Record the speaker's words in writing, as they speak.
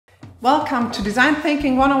Welcome to Design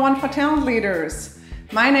Thinking 101 for Talent Leaders.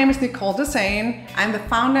 My name is Nicole Desain. I'm the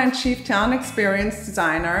founder and chief talent experience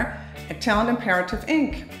designer at Talent Imperative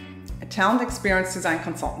Inc., a talent experience design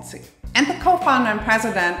consultancy, and the co-founder and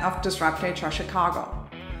president of Disrupt HR Chicago.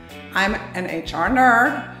 I'm an HR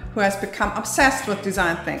nerd who has become obsessed with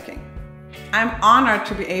design thinking. I'm honored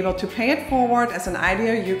to be able to pay it forward as an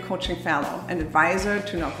IDEO coaching fellow and advisor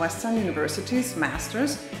to Northwestern University's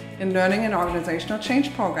Masters in Learning and Organizational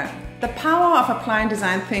Change program. The power of applying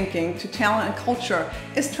design thinking to talent and culture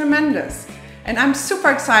is tremendous, and I'm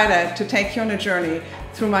super excited to take you on a journey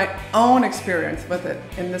through my own experience with it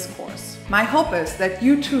in this course. My hope is that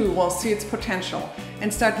you too will see its potential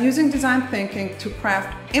and start using design thinking to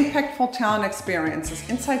craft impactful talent experiences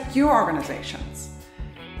inside your organizations.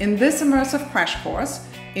 In this immersive crash course,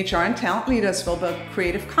 HR and talent leaders will build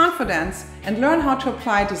creative confidence and learn how to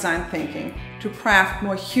apply design thinking to craft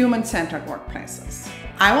more human-centered workplaces.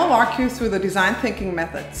 I will walk you through the design thinking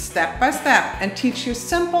method step by step and teach you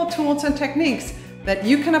simple tools and techniques that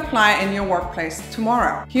you can apply in your workplace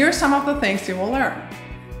tomorrow. Here are some of the things you will learn: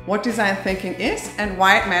 what design thinking is and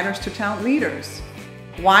why it matters to talent leaders,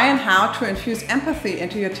 why and how to infuse empathy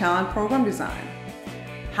into your talent program design,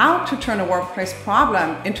 how to turn a workplace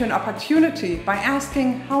problem into an opportunity by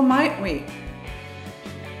asking, how might we?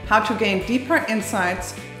 How to gain deeper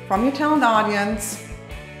insights from your talent audience,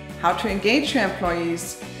 how to engage your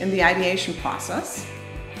employees in the ideation process,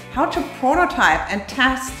 how to prototype and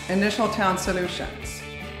test initial talent solutions.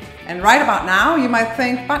 And right about now, you might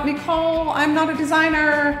think, but Nicole, I'm not a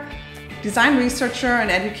designer. Design researcher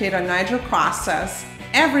and educator Nigel Cross says,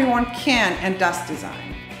 everyone can and does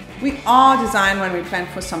design. We all design when we plan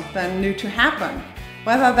for something new to happen,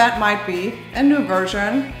 whether that might be a new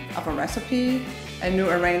version of a recipe, a new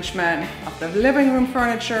arrangement of the living room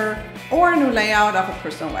furniture, or a new layout of a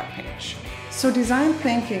personal web page. So design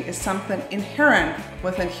thinking is something inherent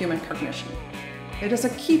within human cognition. It is a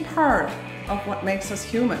key part of what makes us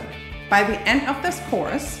human. By the end of this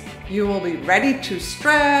course, you will be ready to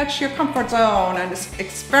stretch your comfort zone and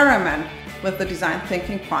experiment with the design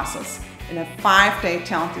thinking process in a 5-day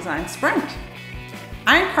talent design sprint.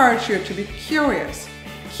 I encourage you to be curious,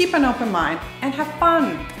 keep an open mind, and have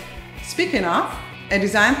fun. Speaking of, a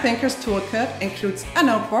design thinker's toolkit includes a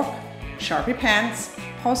notebook, Sharpie pens,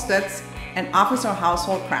 Post-its, and office or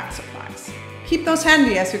household craft supplies. Keep those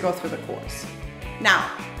handy as you go through the course. Now,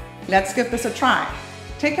 let's give this a try.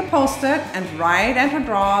 Take a Post-it and write and or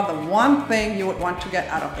draw the one thing you would want to get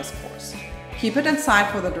out of this course. Keep it inside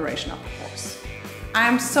for the duration of the course. I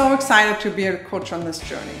am so excited to be a coach on this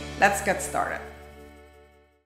journey. Let's get started.